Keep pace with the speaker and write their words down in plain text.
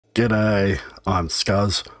G'day, I'm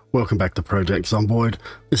Scuzz. Welcome back to Project Zomboid.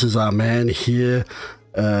 This is our man here,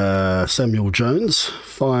 Samuel Jones,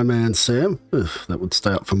 Fireman Sam. Ugh, that would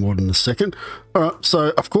stay up for more than a second. Alright,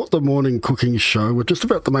 so I've got the morning cooking show. We're just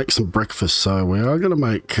about to make some breakfast, so we are going to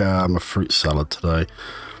make a fruit salad today.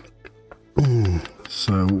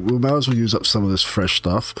 So we might as well use up some of this fresh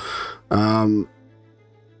stuff.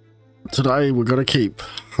 Today we're going to keep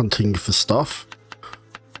hunting for stuff.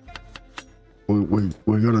 We're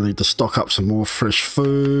going to need to stock up some more fresh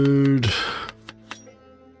food.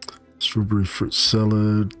 Strawberry fruit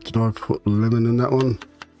salad. Did I put lemon in that one?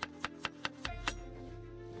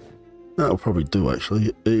 That'll probably do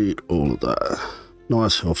actually. Eat all of that.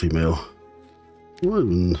 Nice healthy meal.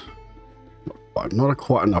 Not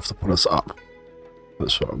quite enough to put us up.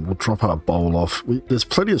 That's right. We'll drop our bowl off. There's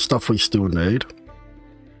plenty of stuff we still need.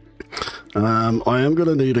 I am going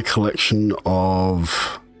to need a collection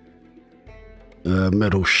of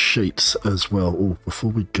metal sheets as well. Oh, before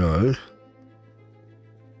we go,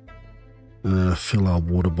 fill our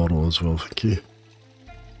water bottle as well, thank you.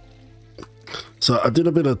 So I did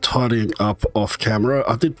a bit of tidying up off camera.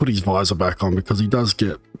 I did put his visor back on because he does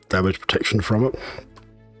get damage protection from it.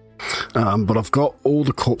 But I've got all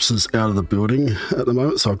the corpses out of the building at the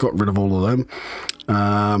moment, so I've got rid of all of them.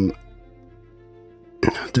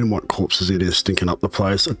 Didn't want corpses in here stinking up the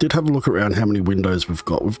place. I did have a look around how many windows we've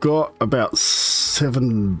got. We've got about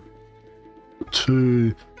 7,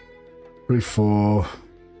 2, 3, 4,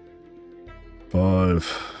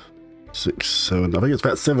 5, 6, 7. I think it's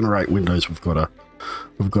about 7 or 8 windows we've got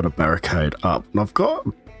a barricade up. And I've got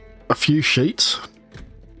a few sheets.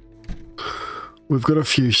 We've got a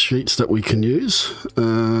few sheets that we can use.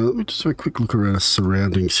 Let me just have a quick look around our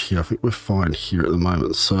surroundings here. I think we're fine here at the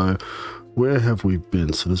moment. So where have we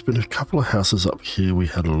been? So there's been a couple of houses up here we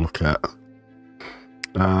had a look at.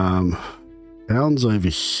 Towns over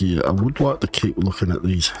here. I would like to keep looking at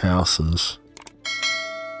these houses.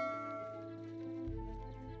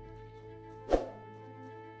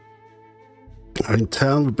 I mean,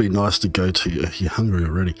 town would be nice to go to. You're hungry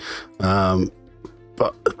already.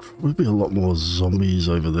 But there would be a lot more zombies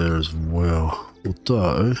over there as well.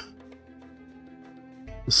 Although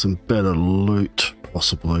there's some better loot,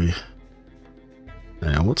 possibly.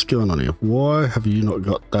 Now, what's going on here? Why have you not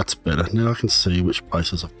got... That's better. Now I can see which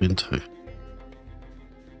places I've been to.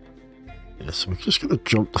 Yeah, so we're just going to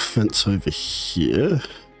jump the fence over here.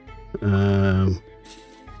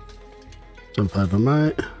 Jump over,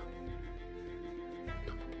 mate.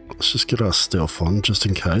 Let's just get our stealth on, just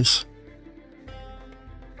in case.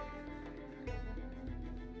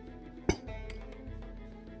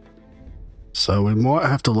 So we might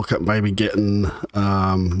have to look at maybe getting, we're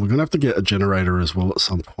going to have to get a generator as well at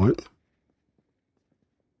some point.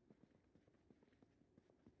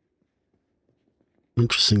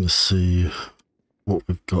 Interesting to see what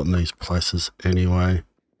we've got in these places anyway.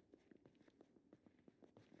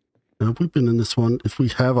 Now, have we been in this one? If we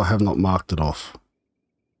have, I have not marked it off.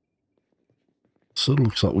 Sort of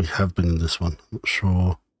looks like we have been in this one. Not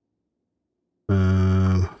sure.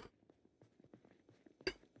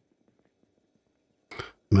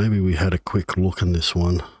 Maybe we had a quick look in this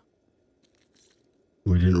one.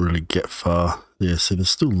 We didn't really get far. Yeah, see, there's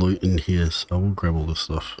still loot in here, so I will grab all this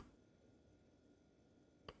stuff.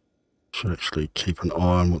 Should actually keep an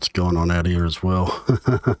eye on what's going on out here as well.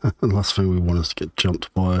 The last thing we want is to get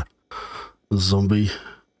jumped by a zombie.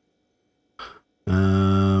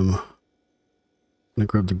 I'm gonna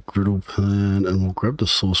grab the griddle pan and we'll grab the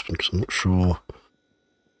saucepan because I'm not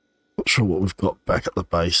sure what we've got back at the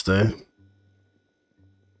base there.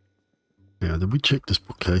 Yeah, did we check this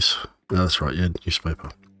bookcase? No, that's right, yeah, newspaper.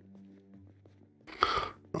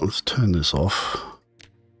 Right, let's turn this off.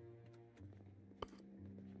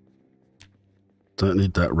 Don't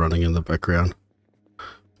need that running in the background.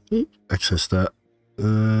 Access that.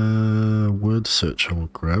 Word search I will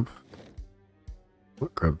grab.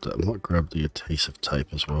 Might grab that. I might grab the adhesive tape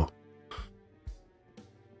as well.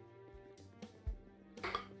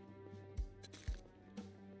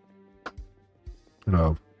 Get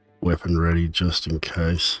our weapon ready just in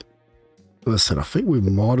case. As I said, I think we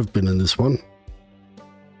might have been in this one.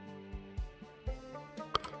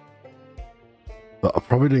 But I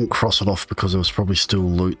probably didn't cross it off because there was probably still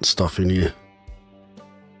loot and stuff in here.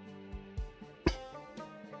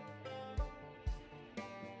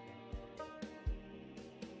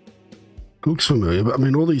 Looks familiar, but I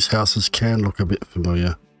mean all these houses can look a bit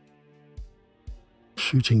familiar.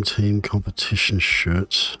 Shooting team competition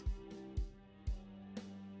shirts.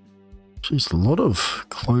 Jeez, a lot of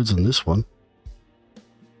clothes in this one.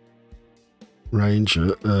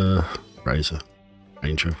 Ranger, Razor.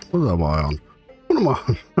 Ranger. What am I on? What am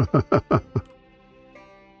I?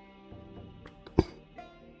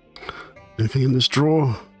 Anything in this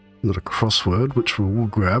drawer? Not a crossword, which we will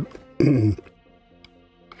grab.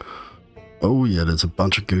 Oh yeah, there's a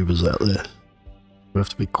bunch of goobers out there. We have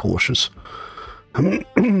to be cautious.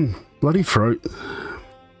 Bloody throat.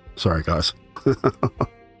 Sorry guys.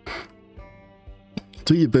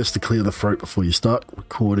 Do your best to clear the throat before you start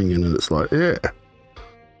recording, and then it's like, yeah,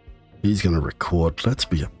 he's gonna record. Let's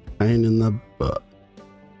be a pain in the butt.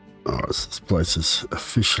 Alright, so this place has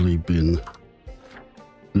officially been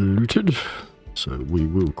looted, so we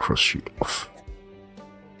will cross you off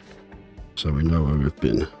so we know where we've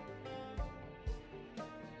been.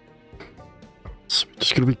 So we're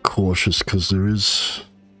just gonna be cautious because there is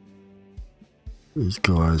these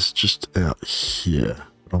guys just out here.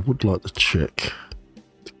 But I would like to check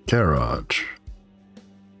the garage.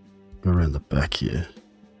 Go around the back here.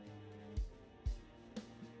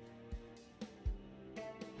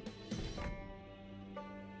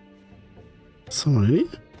 Someone in here?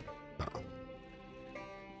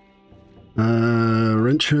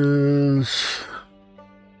 Wrenches.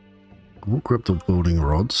 We'll grab the building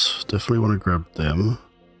rods. Definitely want to grab them.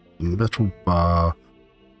 The metal bar.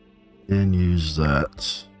 And use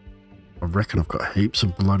that. I reckon I've got heaps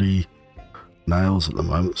of bloody nails at the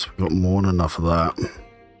moment, so we've got more than enough of that.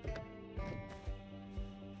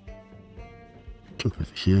 Jump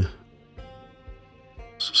over here.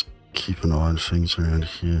 Let's just keep an eye on things around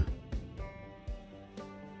here.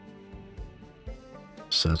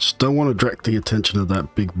 So I just don't want to direct the attention of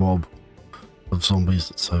that big mob of zombies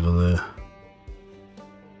that's over there.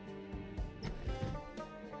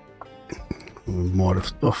 We might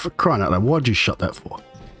have... Oh, for crying out loud, why'd you shut that for?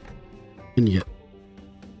 Didn't you get...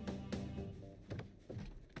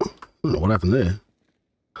 I don't know what happened there.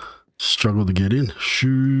 Struggled to get in.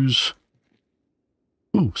 Shoes.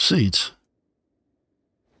 Ooh, seeds.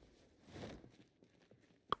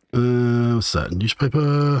 What's that?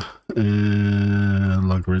 Newspaper and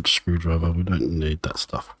lug wrench, screwdriver. We don't need that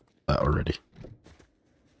stuff. That already.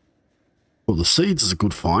 Well, the seeds is a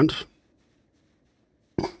good find.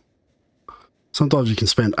 Sometimes you can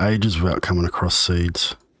spend ages without coming across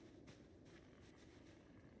seeds.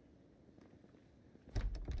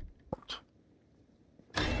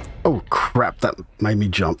 Oh crap! That made me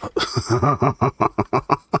jump.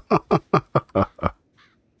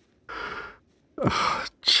 Oh,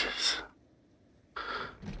 jeez.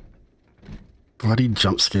 Bloody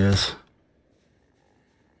jump scares.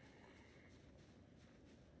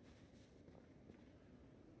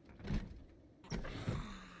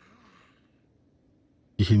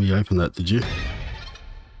 You hear me open that, did you?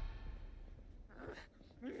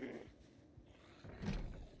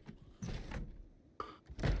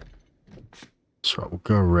 That's right, we'll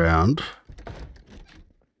go around.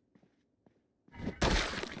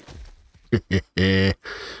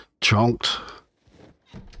 Chonked.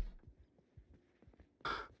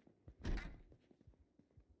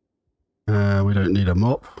 We don't need a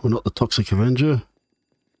mop. We're not the Toxic Avenger.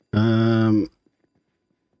 Turn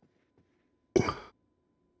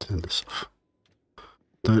this off.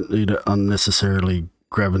 Don't need it unnecessarily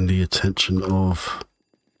grabbing the attention of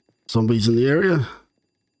zombies in the area.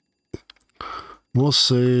 More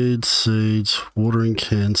seeds, watering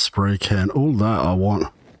can, spray can, all that I want.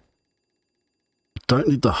 Don't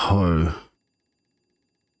need the hoe.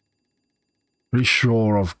 Pretty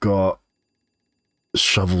sure I've got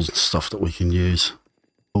shovels and stuff that we can use.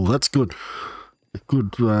 Oh, that's good.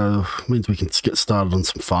 Good means we can get started on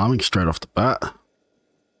some farming straight off the bat.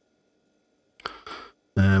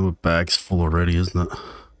 And we're bags full already, isn't it?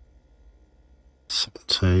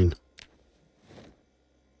 17.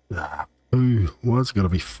 Ah, ooh, why is it got to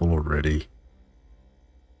be full already?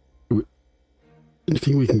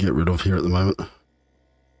 Anything we can get rid of here at the moment?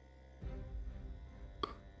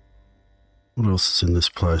 What else is in this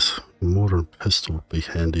place? Mortar and pestle would be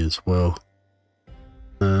handy as well.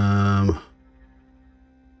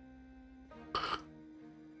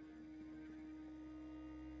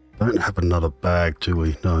 Don't have another bag, do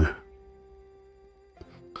we? No.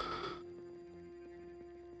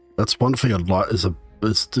 That's one thing I'd like is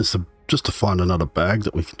just to find another bag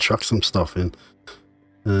that we can chuck some stuff in.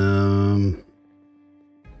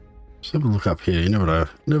 Just have a look up here. You never know.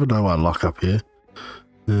 Never know our luck up here.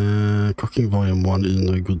 Cooking volume 1 is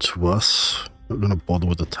no good to us. Not going to bother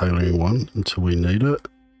with the tailoring one until we need it.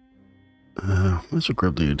 Let's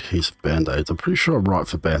grab the adhesive band-aids. I'm pretty sure I'm right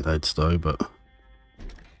for band-aids though, but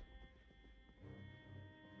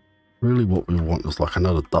really what we want is like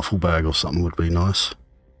another duffel bag or something would be nice.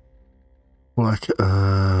 Like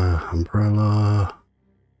umbrella.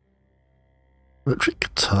 Electric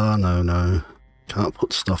guitar, no. Can't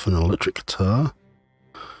put stuff in an electric guitar.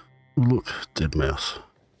 Oh, look, dead mouse.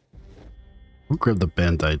 We'll grab the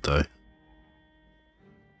band-aid though.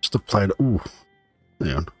 Just to play it. Ooh,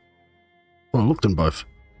 hang on. Well, I looked in both.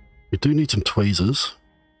 We do need some tweezers.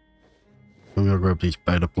 I'm going to grab these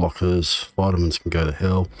beta blockers. Vitamins can go to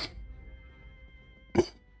hell.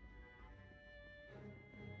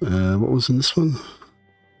 What was in this one?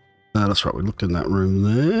 Ah, that's right. We looked in that room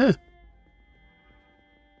there.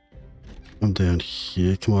 I'm down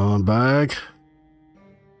here. Come on, bag.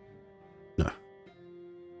 No.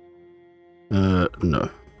 No.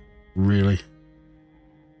 Really?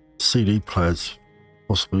 CD players.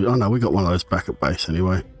 Possibly. Oh no, we got one of those back at base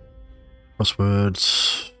anyway.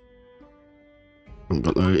 Crosswords. Haven't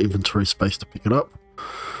got no inventory space to pick it up.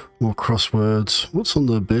 More crosswords. What's on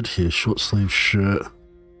the bed here? Short sleeve shirt.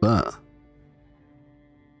 That.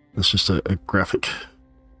 That's just a graphic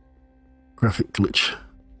glitch.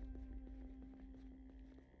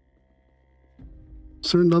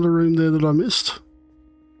 Is there another room there that I missed?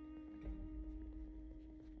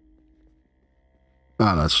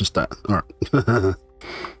 Ah, no, it's just that. Alright.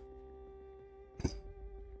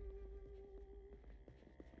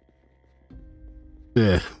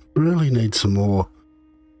 Yeah, really need some more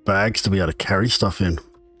bags to be able to carry stuff in.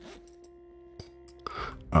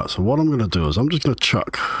 Alright, so what I'm going to do is I'm just going to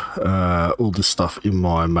chuck all this stuff in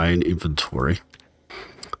my main inventory.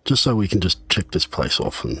 Just so we can just check this place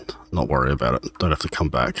off and not worry about it. Don't have to come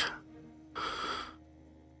back.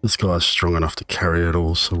 This guy's strong enough to carry it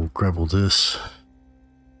all, so we'll grab all this.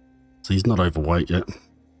 So he's not overweight yet.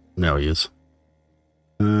 Now he is.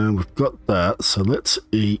 We've got that, so let's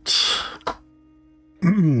eat...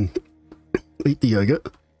 eat the yogurt.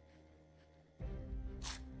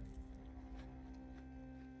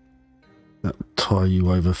 That'll tie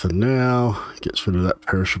you over for now. Gets rid of that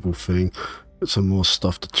perishable thing. Got some more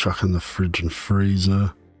stuff to chuck in the fridge and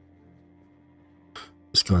freezer.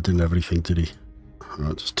 This guy didn't have anything, did he?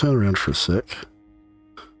 Alright, just turn around for a sec.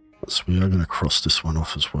 So we are going to cross this one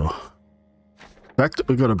off as well. The fact that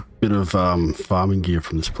we got a bit of farming gear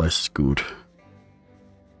from this place is good.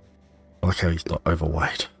 I like how he's not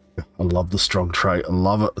overweight. I love the strong trait. I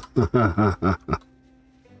love it.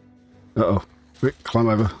 Uh-oh. Quick, climb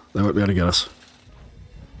over. They won't be able to get us.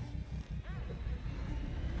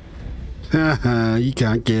 Haha, you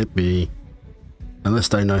can't get me. Unless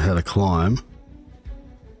they know how to climb.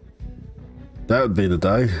 That would be the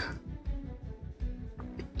day.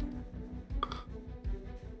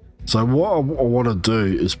 So what I want to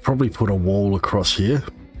do is probably put a wall across here.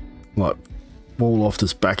 Like, wall off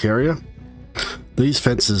this back area. These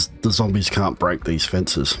fences, the zombies can't break these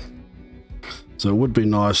fences. So it would be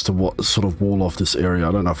nice to sort of wall off this area.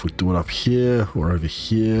 I don't know if we do it up here or over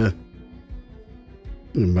here.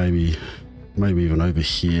 And maybe even over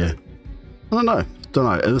here. I don't know.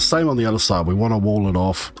 And the same on the other side. We want to wall it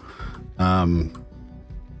off.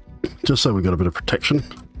 Just so we got a bit of protection.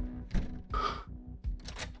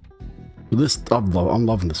 This, I'm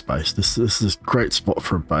loving this base. This is a great spot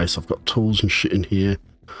for a base. I've got tools and shit in here.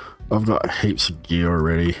 I've got heaps of gear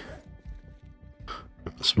already.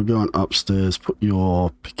 So we're going upstairs. Put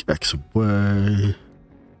your pickaxe away.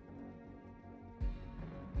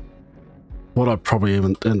 What I'd probably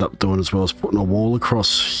even end up doing as well is putting a wall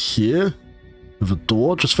across here with a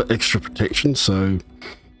door just for extra protection. So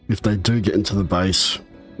if they do get into the base,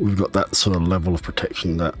 we've got that sort of level of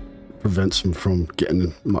protection that prevents them from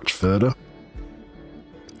getting much further.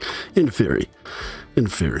 In theory.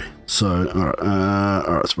 So,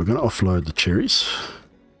 alright, so we're going to offload the cherries.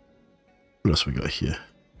 What else we got here?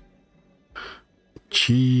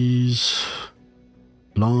 Cheese,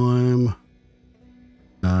 lime,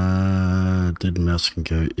 dead mouse can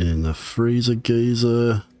go in the freezer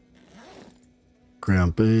geyser,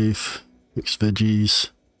 ground beef, mixed veggies.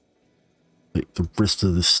 I think the rest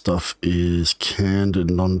of this stuff is canned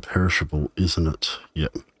and non-perishable, isn't it?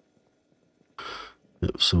 Yep.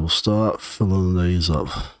 So we'll start filling these up.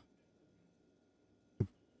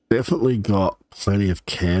 Definitely got plenty of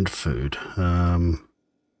canned food. Yeah,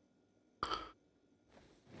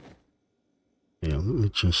 let me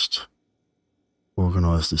just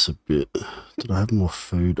organize this a bit. Did I have more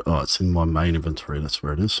food? Oh, it's in my main inventory. That's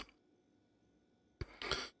where it is.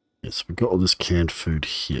 Yes, we've got all this canned food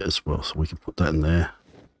here as well, so we can put that in there.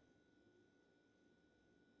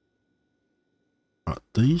 Right,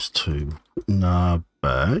 these two in our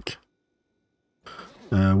bag.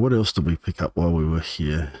 What else did we pick up while we were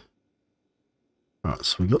here? Alright,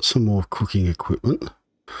 so we got some more cooking equipment.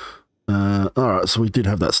 Alright, so we did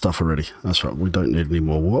have that stuff already. That's right, we don't need any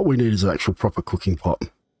more. What we need is an actual proper cooking pot.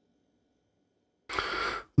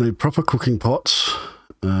 We need proper cooking pots.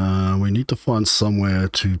 We need to find somewhere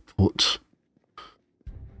to put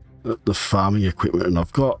the farming equipment, and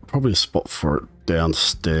I've got probably a spot for it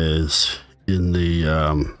downstairs in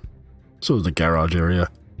the sort of the garage area.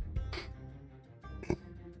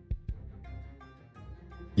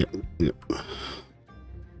 Yep.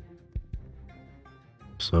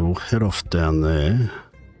 So we'll head off down there.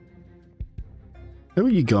 How are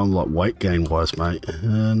you going like weight gain wise, mate?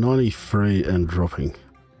 93 and dropping.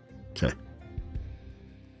 Okay.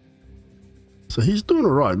 So he's doing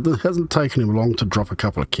alright. It hasn't taken him long to drop a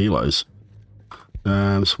couple of kilos.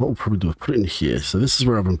 So what we'll probably do is put it in here. So this is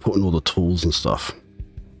where I've been putting all the tools and stuff.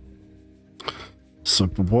 So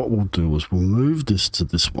what we'll do is we'll move this to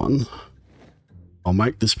this one. I'll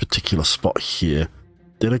make this particular spot here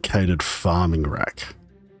dedicated farming rack.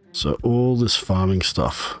 So all this farming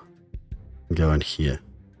stuff can go in here.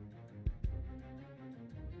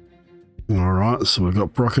 Alright, so we've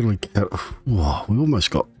got broccoli. Whoa, we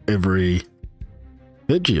almost got every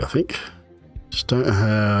veggie, I think. Just don't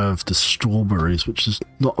have the strawberries, which is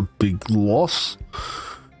not a big loss.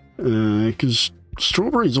 Because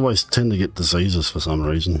strawberries always tend to get diseases for some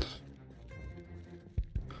reason.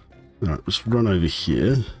 Alright, let's run over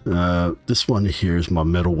here. This one here is my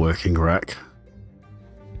metalworking rack.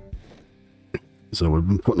 So we've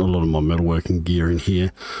been putting a lot of my metalworking gear in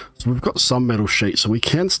here. So we've got some metal sheets, so we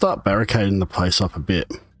can start barricading the place up a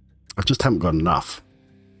bit. I just haven't got enough.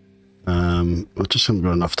 I just haven't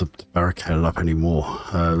got enough to barricade it up anymore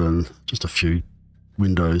than just a few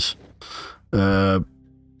windows. What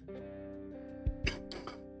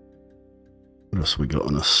else we got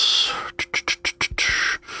on us?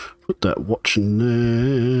 Put that watch in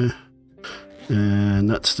there, and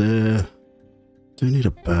that's there. Do need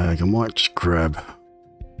a bag. I might just grab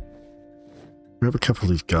a couple of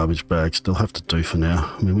these garbage bags. They'll have to do for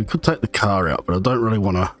now. I mean, we could take the car out, but I don't really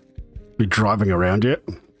want to be driving around yet.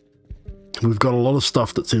 We've got a lot of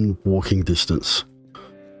stuff that's in walking distance,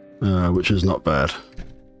 which is not bad.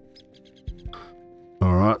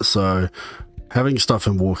 Alright, so having stuff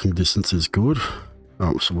in walking distance is good.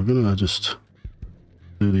 So we're going to just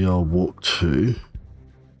do the old walk to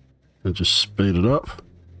and just speed it up.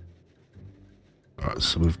 Alright,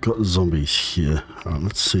 so we've got zombies here. Alright,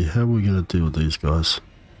 let's see how we're going to deal with these guys.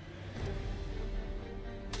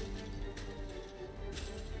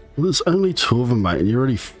 Well, there's only 2 of them, mate, and you're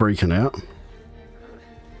already freaking out.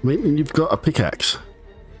 I mean, you've got a pickaxe.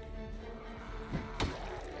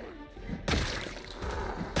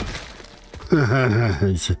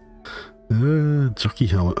 Jockey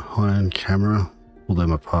helmet, high-end camera. Pull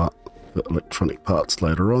them apart. Got electronic parts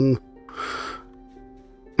later on.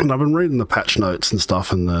 And I've been reading the patch notes and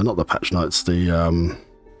stuff, and not the patch notes, the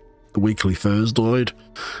weekly Thursdoid,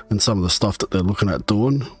 and some of the stuff that they're looking at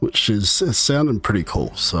doing, which is sounding pretty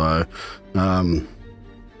cool. So,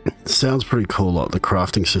 it sounds pretty cool, like the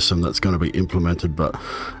crafting system that's going to be implemented, but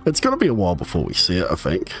it's going to be a while before we see it, I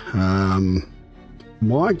think.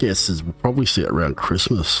 My guess is we'll probably see it around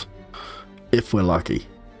Christmas, if we're lucky.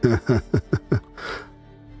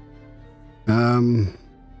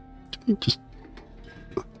 Just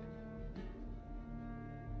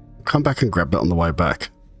come back and grab that on the way back.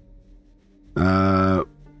 Hang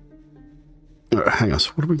on,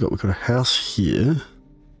 so what have we got? We've got a house here.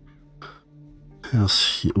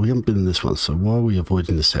 House here. We haven't been in this one, so why are we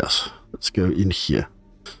avoiding this house? Let's go in here.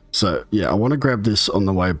 So, yeah, I want to grab this on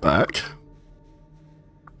the way back,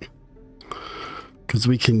 because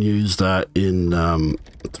we can use that in to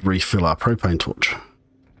refill our propane torch.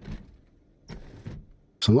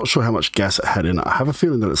 So I'm not sure how much gas it had in it. I have a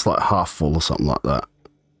feeling that it's like half full or something like that.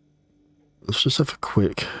 Let's just have a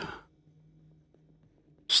quick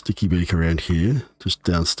sticky beak around here, just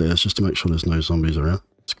downstairs, just to make sure there's no zombies around.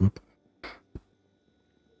 That's good.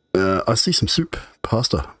 I see some soup,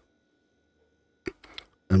 pasta.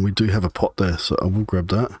 And we do have a pot there, so I will grab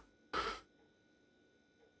that.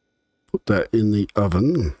 Put that in the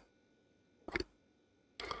oven.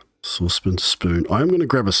 Saucepan, spoon. I am going to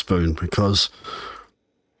grab a spoon because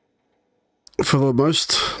for the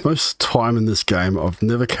most time in this game, I've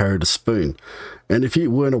never carried a spoon. And if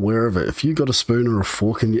you weren't aware of it, if you got a spoon or a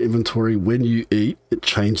fork in your inventory, when you eat, it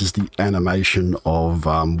changes the animation of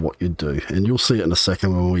what you do. And you'll see it in a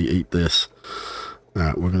second when we eat this.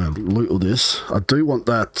 Alright, we're going to loot all this. I do want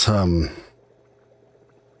that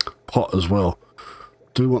pot as well.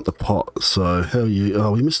 Do want the pot. So, how are you?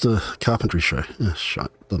 Oh, we missed a carpentry show. Yeah,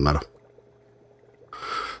 shit. Doesn't matter.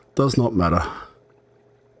 Does not matter.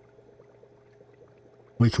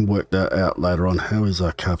 We can work that out later on. How is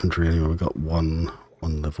our carpentry anyway? We've got one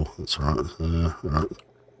level. That's alright. Alright.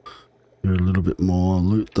 Here a little bit more.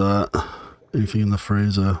 Loot that. Anything in the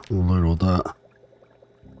freezer? We'll loot all that.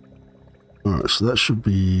 Alright, so that should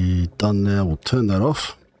be done now. We'll turn that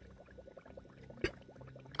off.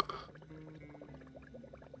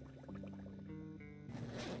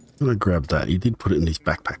 I'm gonna grab that. He did put it in his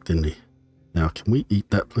backpack, didn't he? Now, can we eat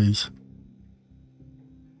that, please?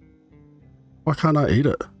 Why can't I eat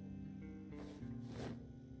it?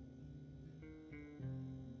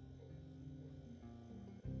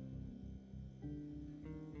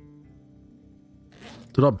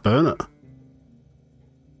 Did I burn it?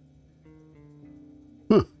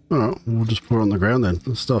 Huh. Alright, we'll just put it on the ground then.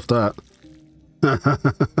 Let's stuff that.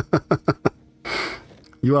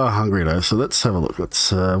 You are hungry though, so let's have a look.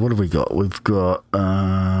 Let's what have we got? We've got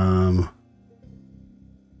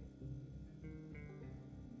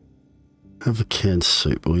have a canned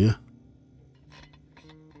soup, will you?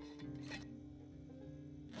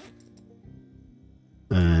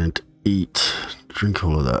 And eat, drink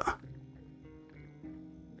all of that.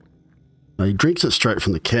 Now he drinks it straight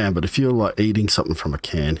from the can, but if you're like eating something from a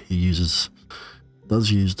can, he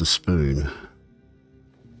does use the spoon.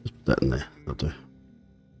 Just put that in there, that'll do.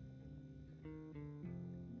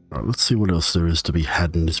 Alright, let's see what else there is to be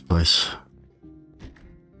had in this place.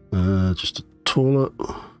 Just a toilet.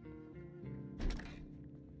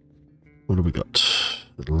 What do we got?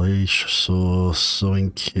 A leash, saw,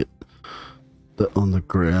 sewing kit. That on the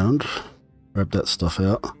ground. Grab that stuff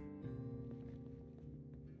out.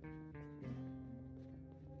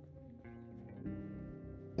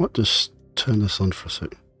 What? Just turn this on for a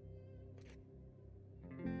sec.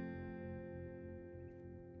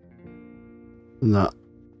 Nah.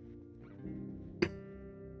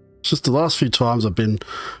 It's just the last few times I've been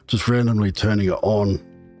just randomly turning it on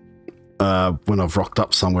when I've rocked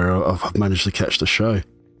up somewhere. I've managed to catch the show.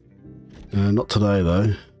 Not today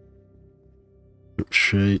though.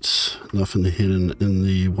 Sheets, nothing hidden in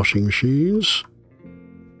the washing machines.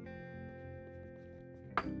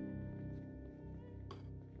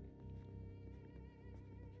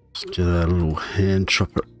 Let's get our little hand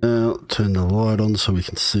chopper out, turn the light on so we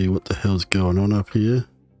can see what the hell's going on up here.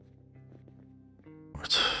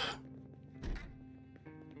 Right.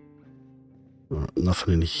 Alright,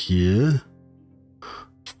 nothing in here.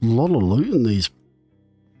 A lot of loot in these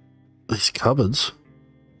cupboards.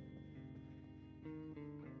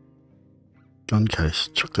 Gun case,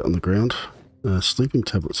 chuck that on the ground. Sleeping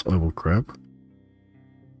tablets I will grab.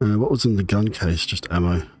 What was in the gun case? Just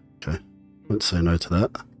ammo. Okay, won't say no to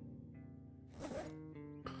that.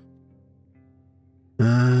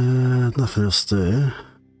 Nothing else there.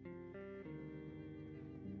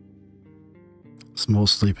 Some more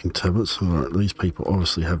sleeping tablets. Alright, these people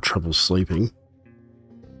obviously have trouble sleeping.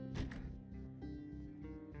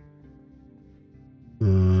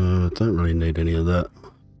 Don't really need any of that.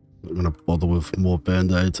 Not going to bother with more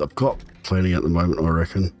band-aids. I've got plenty at the moment, I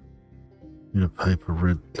reckon. Need a paper,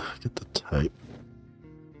 red. Get the tape.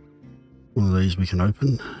 One of these we can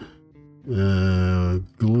open.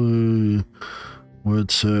 Glue.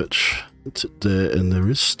 Word search. That's it there. And there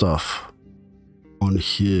is stuff on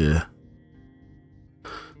here.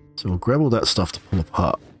 So we'll grab all that stuff to pull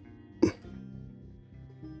apart.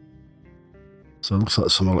 So it looks like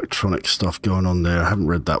some electronic stuff going on there. I haven't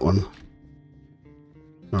read that one.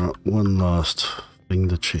 Alright, one last thing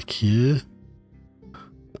to check here.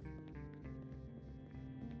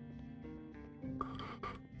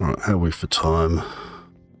 Alright, how are we for time?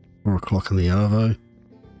 4 o'clock in the Arvo.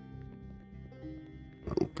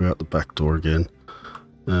 We'll go out the back door again.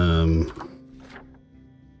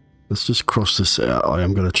 Let's just cross this out. I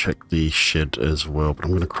am going to check the shed as well, but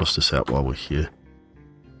I'm going to cross this out while we're here.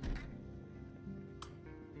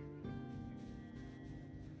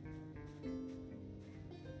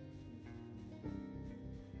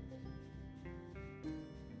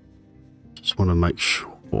 Just want to make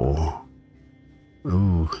sure. Oh,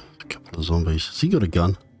 a couple of zombies. Has he got a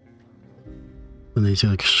gun? And he's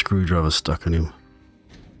got a screwdriver stuck in him.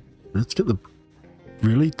 Let's get the...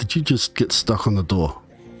 Really? Did you just get stuck on the door?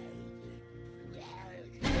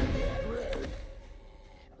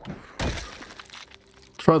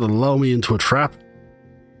 Try to lull me into a trap.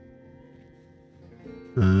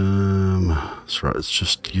 That's right, it's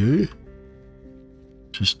just you.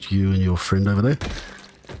 Just you and your friend over there.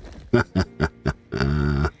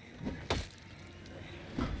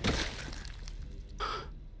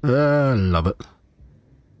 Love it.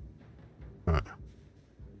 Alright.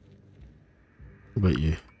 What about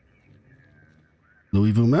you?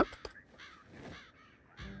 Louisville map?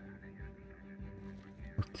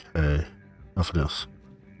 Okay. Nothing else.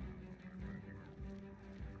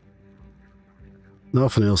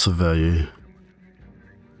 Nothing else of value.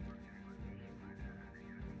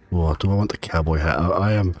 What? Do I want the cowboy hat?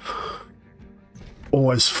 I am...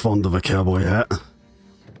 Always fond of a cowboy hat.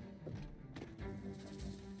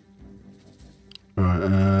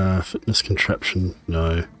 Alright, fitness contraption,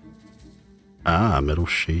 no. Ah, metal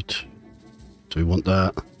sheet. Do we want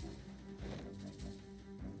that?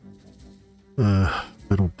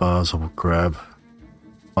 Metal bars I will grab.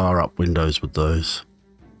 Bar up windows with those.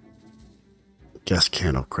 Gas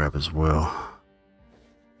can I'll grab as well.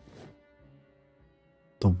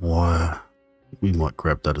 The wire. We might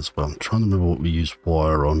grab that as well. I'm trying to remember what we use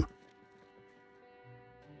wire on.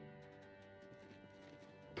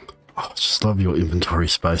 Oh, I just love your inventory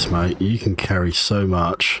space, mate. You can carry so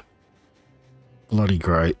much. Bloody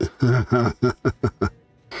great. I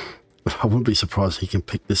wouldn't be surprised he can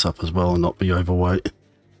pick this up as well and not be overweight.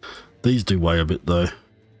 These do weigh a bit though.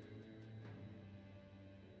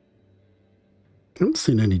 I haven't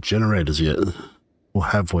seen any generators yet. Or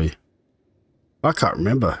have we? I can't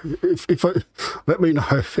remember. Let me know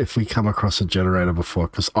if we come across a generator before,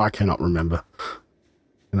 because I cannot remember.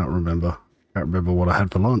 Can't remember what I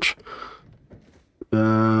had for lunch.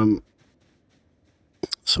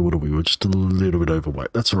 So what are we? We're just a little bit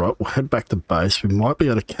overweight. That's all right. We'll head back to base. We might be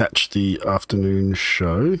able to catch the afternoon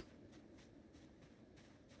show.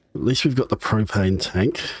 At least we've got the propane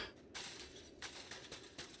tank.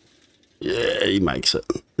 Yeah, he makes it.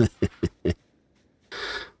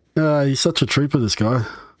 He's such a trooper, this guy.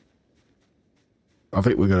 I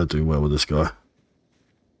think we're going to do well with this guy. I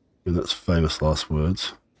mean, that's famous last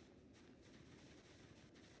words.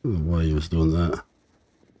 I don't know why he was doing that.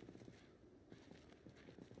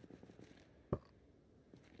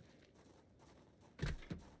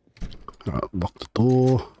 Alright, lock the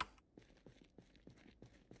door.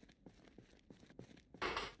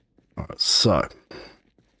 Alright, so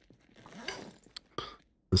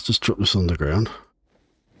let's just drop this on the ground.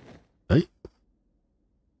 Hey.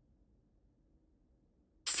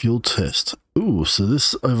 Fuel test. Ooh, so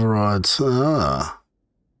this overrides. Ah.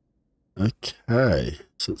 Okay.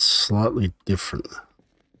 So it's slightly different.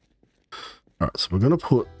 Alright, so we're going to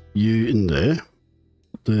put you in there.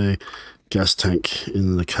 Put the gas tank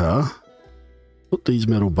in the car. Put these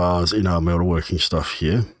metal bars in our metalworking stuff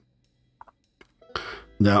here.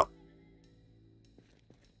 Now,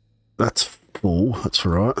 that's full. That's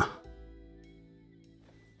all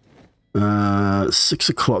right. 6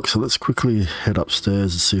 o'clock, so let's quickly head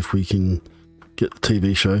upstairs and see if we can get the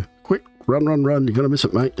TV show. Quick, run, run, run. You're going to miss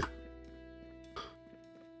it, mate.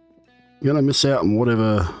 You're going to miss out on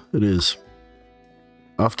whatever it is.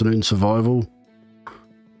 Afternoon survival.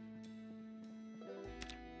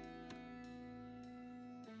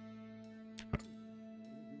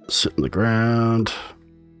 Sit on the ground.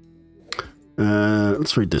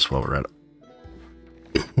 Let's read this while we're at it.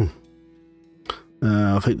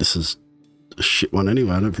 I think this is a shit one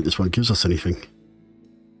anyway. I don't think this one gives us anything.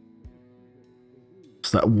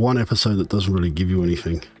 It's that one episode that doesn't really give you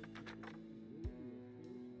anything.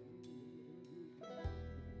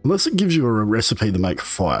 Unless it gives you a recipe to make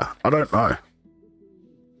fire. I don't know.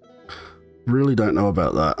 Really don't know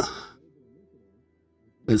about that.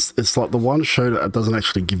 It's like the one show that doesn't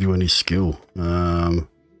actually give you any skill.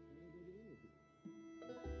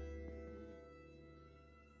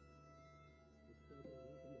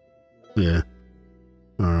 Yeah.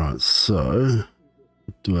 Alright, so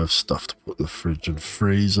we do have stuff to put in the fridge and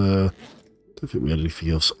freezer. Don't think we had anything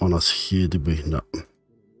else on us here, did we? No.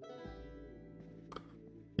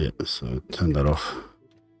 Yeah, so turn that off.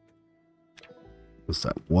 There's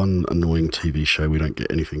that one annoying TV show we don't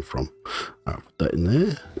get anything from. Alright, put that in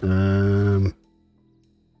there.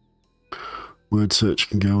 Word search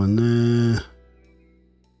can go in there.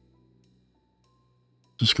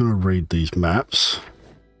 Just going to read these maps.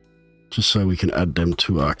 Just so we can add them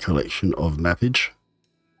to our collection of mappage.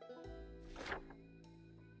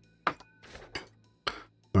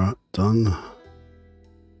 Alright, done.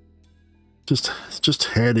 It's just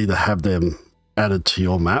handy to have them added to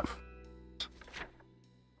your map.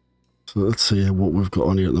 So let's see what we've got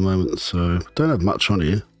on here at the moment. So don't have much on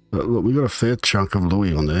here, but look, we've got a fair chunk of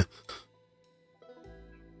Louis on there.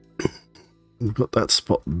 We've got that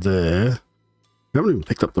spot there. We haven't even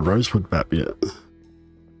picked up the Rosewood map yet.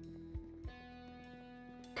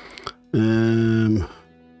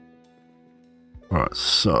 Alright,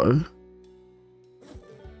 so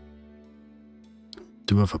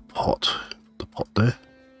do have a pot. The pot there.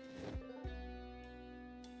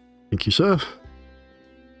 Thank you, sir.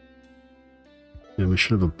 Yeah, we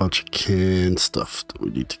should have a bunch of canned stuff that we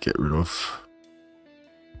need to get rid of.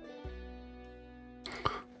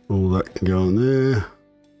 All that can go in there.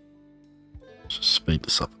 Just speed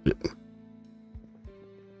this up a bit.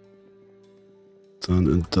 Done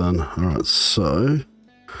and done. Alright, so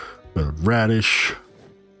got a radish,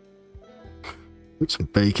 Put some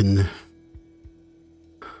bacon.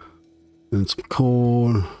 And some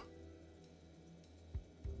corn.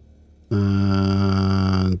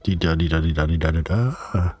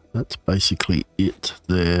 That's basically it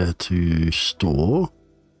there to store.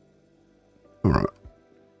 All right.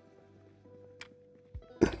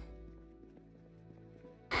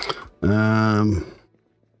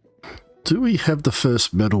 Do we have the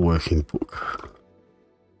first metalworking book?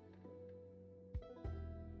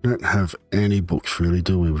 We don't have any books really,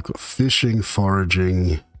 do we? We've got fishing,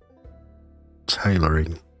 foraging,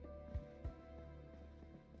 tailoring.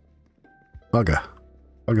 Bugger.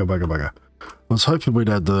 Bugger. I was hoping we'd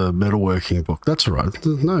had the metalworking book. That's all right.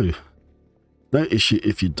 There's no issue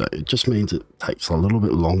if you don't. It just means it takes a little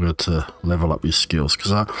bit longer to level up your skills,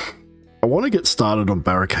 because I want to get started on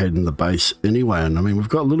barricading the base anyway, and I mean, we've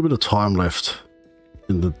got a little bit of time left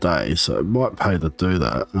in the day, so it might pay to do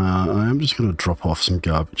that. I am just going to drop off some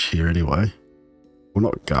garbage here anyway. Well,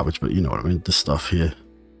 not garbage, but you know what I mean, this stuff here.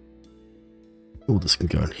 All this can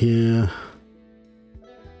go in here.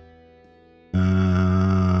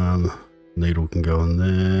 Needle can go in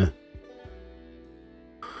there.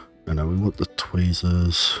 I know we want the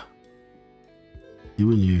tweezers. You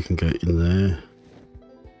and you can go in there.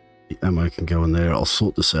 The ammo can go in there. I'll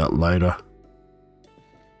sort this out later.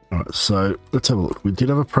 Alright, so let's have a look. We did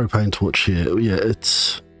have a propane torch here. Yeah,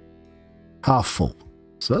 it's half full.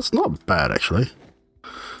 So that's not bad, actually.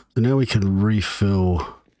 So now we can refill.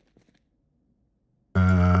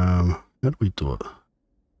 How do we do it?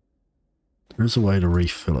 There is a way to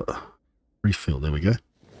refill it. Refill, there we go.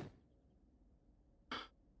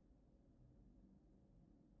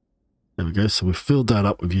 There we go. So we've filled that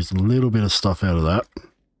up. We've used a little bit of stuff out of that.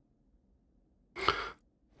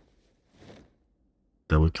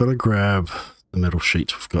 Then we've got to grab the metal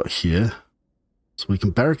sheets we've got here. So we can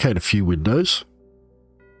barricade a few windows.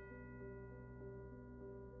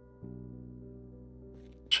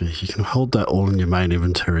 Geez, you can hold that all in your main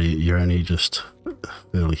inventory. You're only just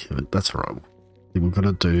fairly heavy. That's all right. I think we're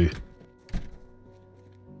going to do...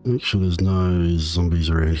 Make sure there's no zombies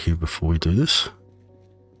around here before we do this.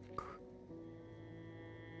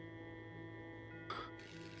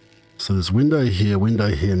 So there's window here, and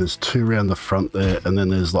there's two around the front there, and then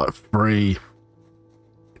there's like three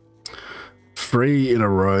in a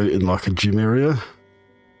row in like a gym area.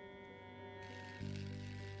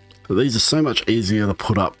 But these are so much easier to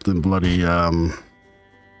put up than bloody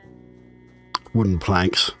wooden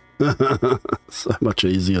planks. So much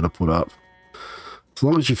easier to put up. As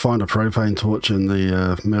long as you find a propane torch and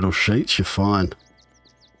the metal sheets, you're fine.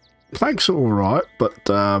 Planks are alright, but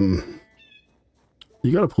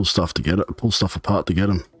you got to pull stuff to get it, pull stuff apart to get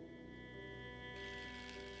them.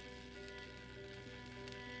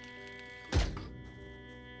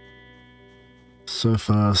 So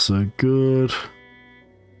far, so good.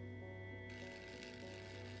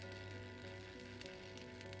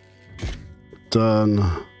 Done.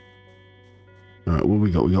 Alright, what we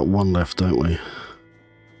got? We got one left, don't we?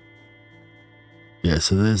 Yeah,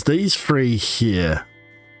 so there's these three here,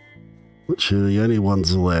 which are the only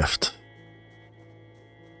ones left.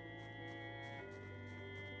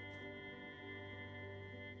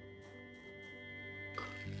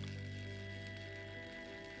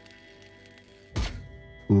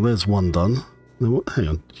 Well, there's one done. Hang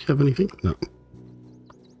on, do you have anything? No.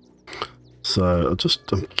 So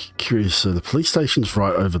I'm curious. So the police station's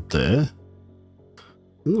right over there.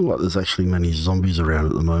 Doesn't look like there's actually many zombies around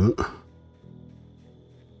at the moment.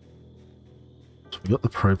 So we got the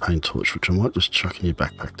propane torch, which I might just chuck in your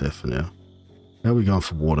backpack there for now. How are we going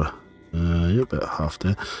for water? Yeah, about half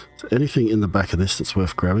there. Is there anything in the back of this that's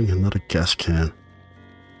worth grabbing? Another gas can.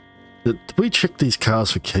 Did we check these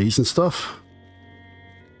cars for keys and stuff?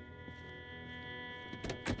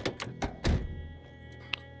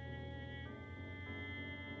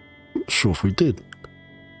 Not sure if we did.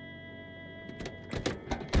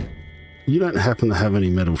 You don't happen to have any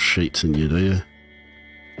metal sheets in you, do you?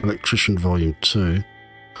 Electrician volume 2.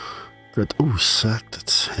 Good. Oh, sack.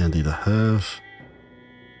 That's handy to have.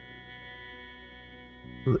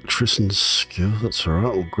 Electrician's skill. That's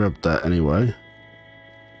alright. We'll grab that anyway.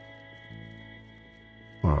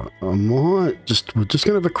 Alright. We're just going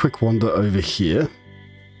to have a quick wander over here.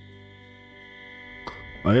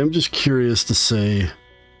 I am just curious to see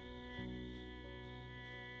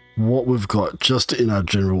what we've got just in our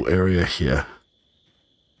general area here.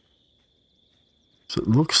 So it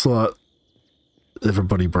looks like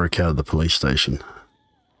everybody broke out of the police station,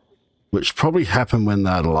 which probably happened when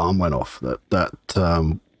that alarm went off.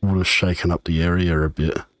 That would have shaken up the area a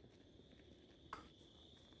bit.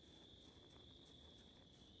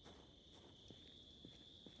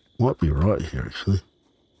 Might be right here, actually.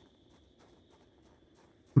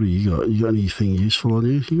 What do you got? You got anything useful on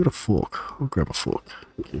you? You got a fork. I'll grab a fork.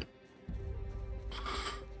 Thank you.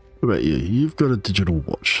 What about you? You've got a digital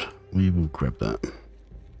watch. We will grab that.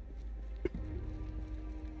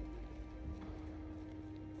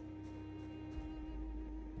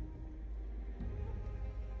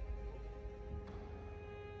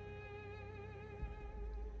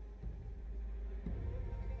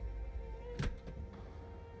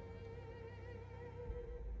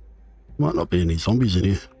 Might not be any zombies in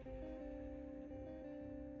here.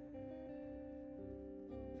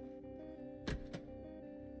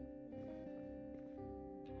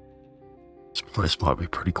 This place might be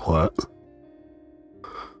pretty quiet.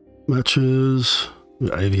 Matches,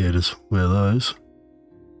 aviators, where are those?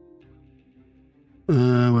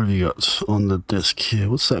 What have you got on the desk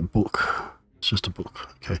here? What's that book? It's just a book,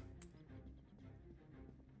 okay.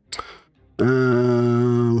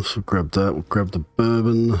 So grab that, we'll grab the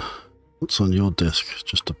bourbon. What's on your desk?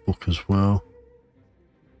 Just a book as well.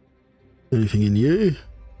 Anything in you?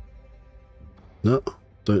 No,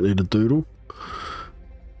 don't need a doodle.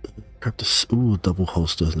 Grab this, ooh, double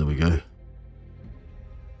holster, there we go.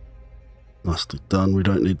 Nicely done, we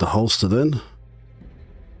don't need the holster then.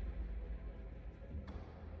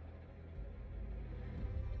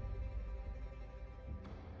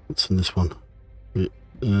 What's in this one?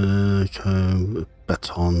 Okay,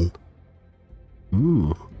 baton.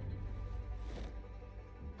 Ooh.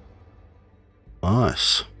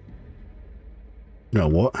 Nice. You know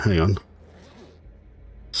what? Hang on.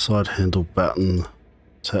 Side handle baton.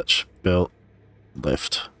 Attach belt.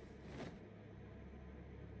 Left.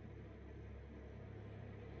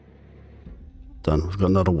 Done. We've got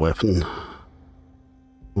another weapon.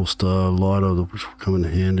 Holster, lighter, which will come in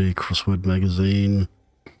handy. Crossword magazine.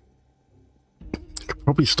 Could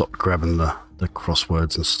probably stop grabbing the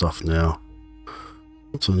crosswords and stuff now.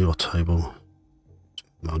 What's on your table?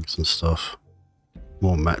 Mugs and stuff.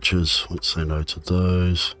 More matches. Let's say no to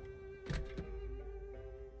those.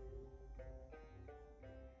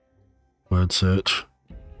 Word search.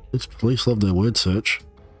 These police love their word search.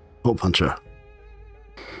 Hole puncher.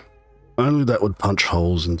 Only that would punch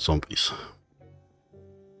holes in zombies.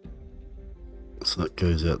 So that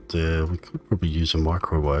goes out there. We could probably use a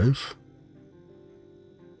microwave.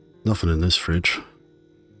 Nothing in this fridge.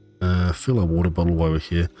 Fill our water bottle while we're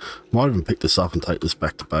here. Might even pick this up and take this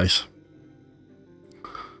back to base.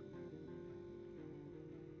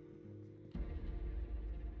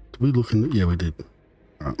 Did we look in? Yeah, we did.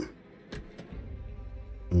 Alright.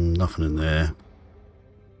 Nothing in there.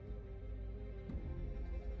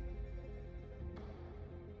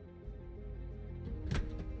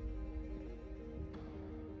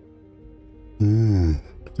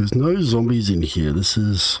 There's no zombies in here. This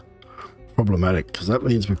is problematic because that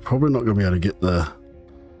means we're probably not going to be able to get the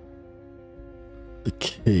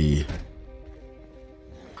key.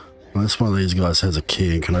 Unless one of these guys has a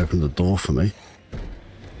key and can open the door for me.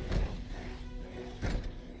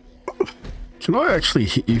 Can I actually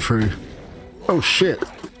hit you through? Oh shit.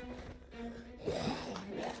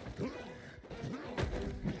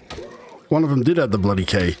 One of them did have the bloody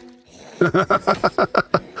key.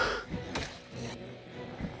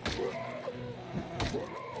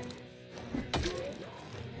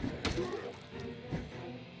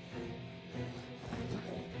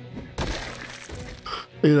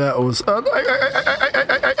 Yeah, that was...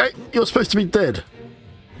 you're supposed to be dead.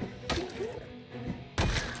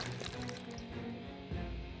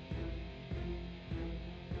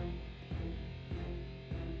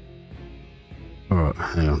 Alright,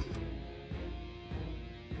 hang on.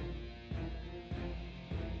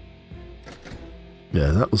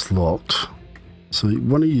 Yeah, that was locked. So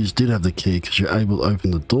one of you did have the key because you're able to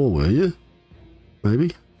open the door, were you?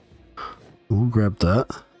 Maybe? We'll grab that.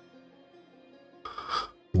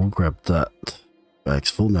 We'll grab that. Bag's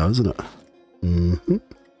full now, isn't it? Mm-hmm.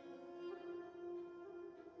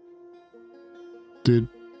 Did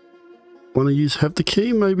one of you have the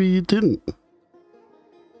key? Maybe you didn't.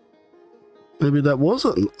 Maybe that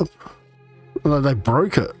wasn't. No, they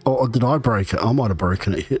broke it. Or did I break it? I might have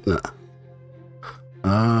broken it hitting it.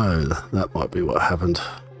 Oh, that might be what happened.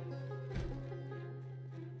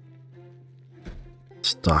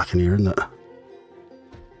 It's dark in here, isn't it?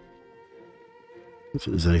 If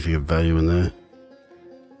there's anything of value in there.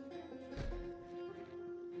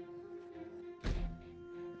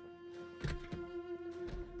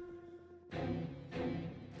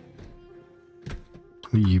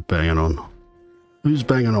 Who are you banging on? Who's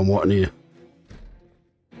banging on what in here?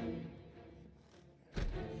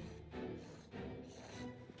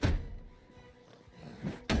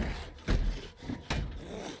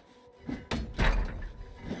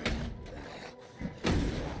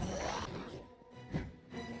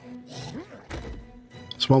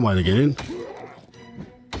 one way to get in.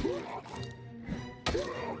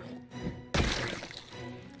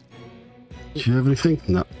 Do you have anything?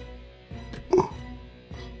 No.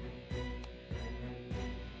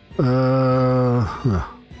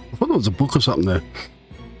 I thought there was a book or something there.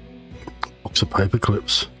 Box of paper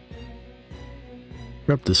clips.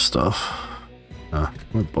 Grab this stuff. Nah,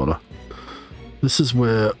 won't bother. This is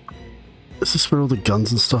where... Is this where all the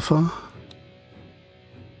guns and stuff are?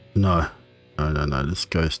 No. No. This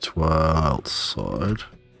goes to our outside.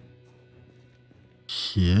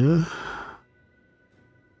 Here.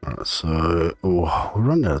 Alright, so... Oh, we're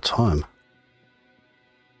running out of time.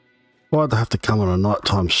 Why'd they have to come on a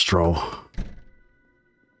nighttime stroll? I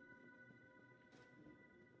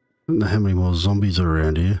don't know how many more zombies are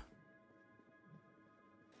around here.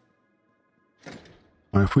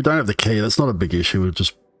 Well, if we don't have the key, that's not a big issue. We'll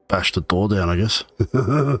just bash the door down, I guess.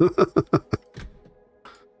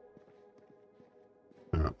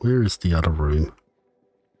 Alright, where is the other room?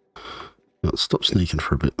 No, stop sneaking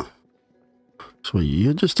for a bit. So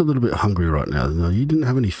you're just a little bit hungry right now. No, you didn't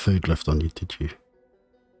have any food left on you, did you?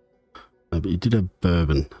 No, but you did have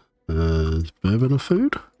bourbon. Is bourbon a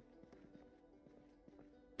food?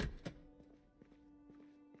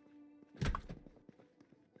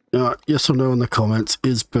 Yes or no in the comments.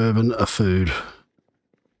 Is bourbon a food?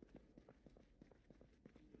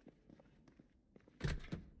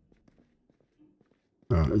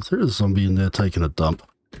 Alright, is there a zombie in there taking a dump?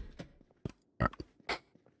 Alright.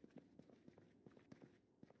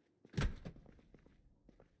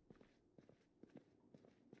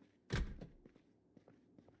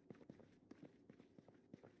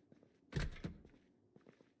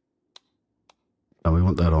 No, we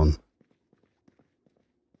want that on.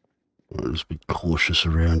 I'll just be cautious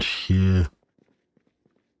around here.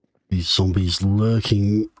 These zombies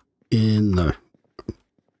lurking in... No.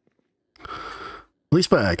 Police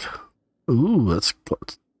bag. Ooh, that's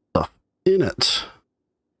got stuff in it.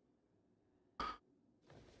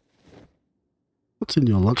 What's in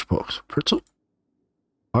your lunchbox? Pretzel?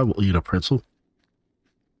 I will eat a pretzel.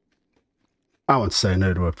 I won't say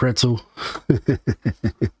no to a pretzel.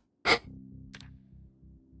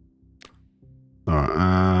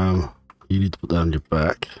 Alright, you need to put that on your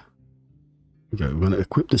back. Okay, we're going to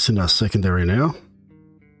equip this in our secondary now.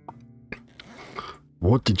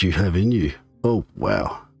 What did you have in you? Oh,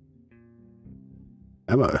 wow.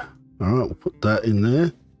 Ammo. Alright, we'll put that in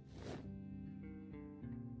there.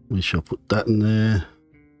 We shall put that in there.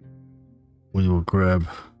 We will grab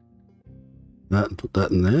that and put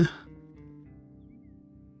that in there.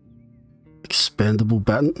 Expandable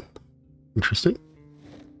baton. Interesting.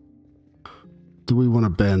 Do we want a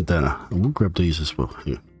bandana? We'll grab these as well.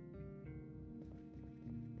 Hang on.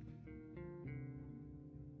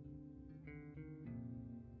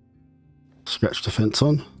 Scratch defense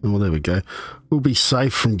on. Oh, well, there we go. We'll be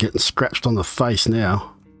safe from getting scratched on the face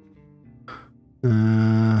now.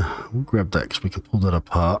 We'll grab that because we can pull that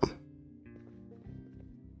apart.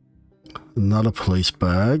 Another police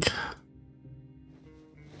bag.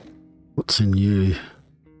 What's in you?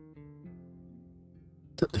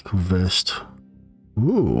 Tactical vest.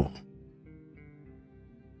 Ooh.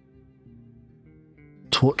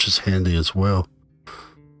 Torch is handy as well.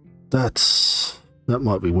 That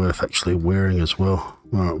might be worth actually wearing as well.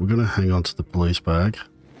 Alright, we're going to hang on to the police bag.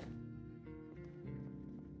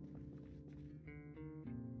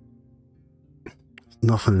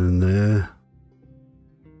 Nothing in there.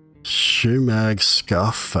 Shoe mag,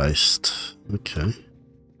 scarf faced. Okay.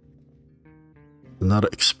 Another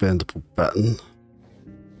expandable baton.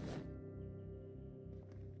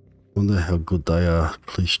 Wonder how good they are.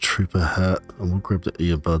 Police trooper hat. And we'll grab the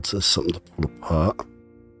earbuds. There's something to pull apart.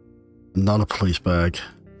 Another police bag.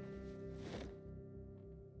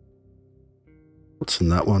 What's in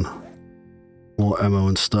that one? More ammo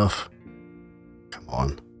and stuff. Come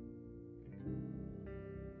on.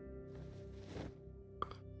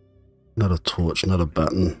 Not a torch, not a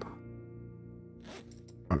button.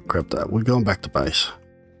 Alright, grab that. We're going back to base.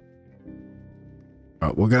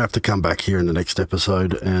 Alright, we're going to have to come back here in the next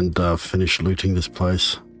episode and finish looting this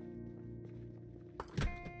place.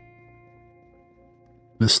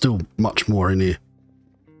 There's still much more in here.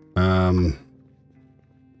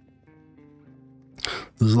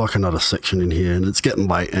 There's like another section in here and it's getting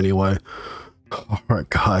late anyway. Alright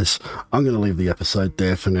guys, I'm going to leave the episode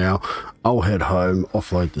there for now. I'll head home,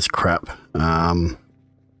 offload this crap. And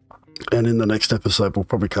in the next episode we'll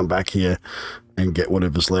probably come back here and get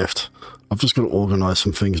whatever's left. I've just got to organise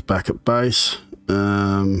some things back at base.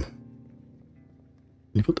 Can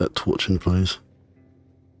you put that torch in please?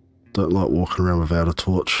 Don't like walking around without a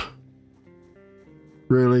torch.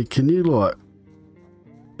 Really? Can you like...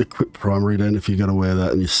 equip primary then if you're going to wear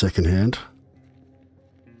that in your second hand.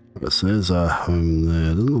 It says home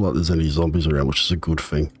there. Doesn't look like there's any zombies around, which is a good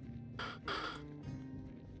thing.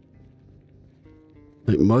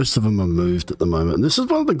 I think most of them are moved at the moment. And this is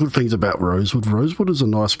one of the good things about Rosewood. Rosewood is a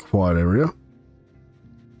nice quiet area.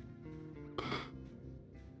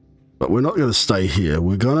 But we're not going to stay here.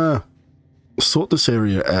 We're going to sort this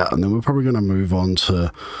area out, and then we're probably going to move on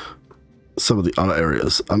to some of the other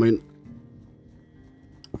areas. I mean,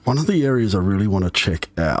 one of the areas I really want to check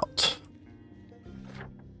out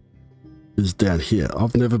is down here.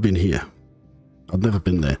 I've never been here. I've never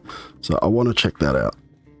been there. So I want to check that out.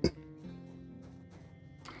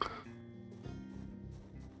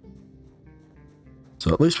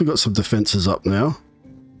 So at least we've got some defenses up now.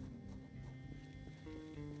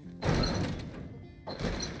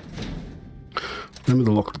 Remember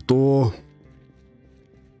to lock the door.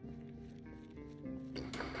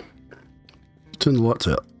 Turn the lights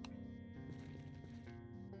out.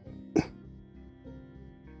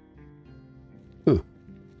 And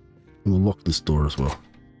we'll lock this door as well.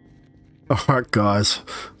 Alright guys,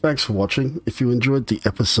 thanks for watching. If you enjoyed the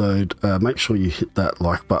episode, make sure you hit that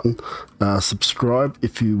like button. Subscribe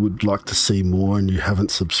if you would like to see more and you haven't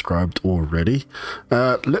subscribed already.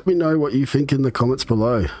 Let me know what you think in the comments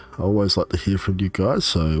below. I always like to hear from you guys,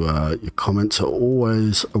 so your comments are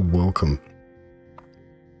always welcome.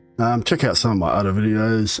 Check out some of my other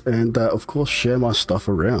videos, and of course share my stuff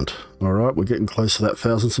around. Alright, we're getting close to that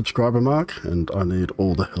 1,000 subscriber mark, and I need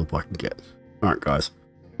all the help I can get. Alright guys,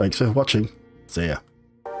 thanks for watching. See ya.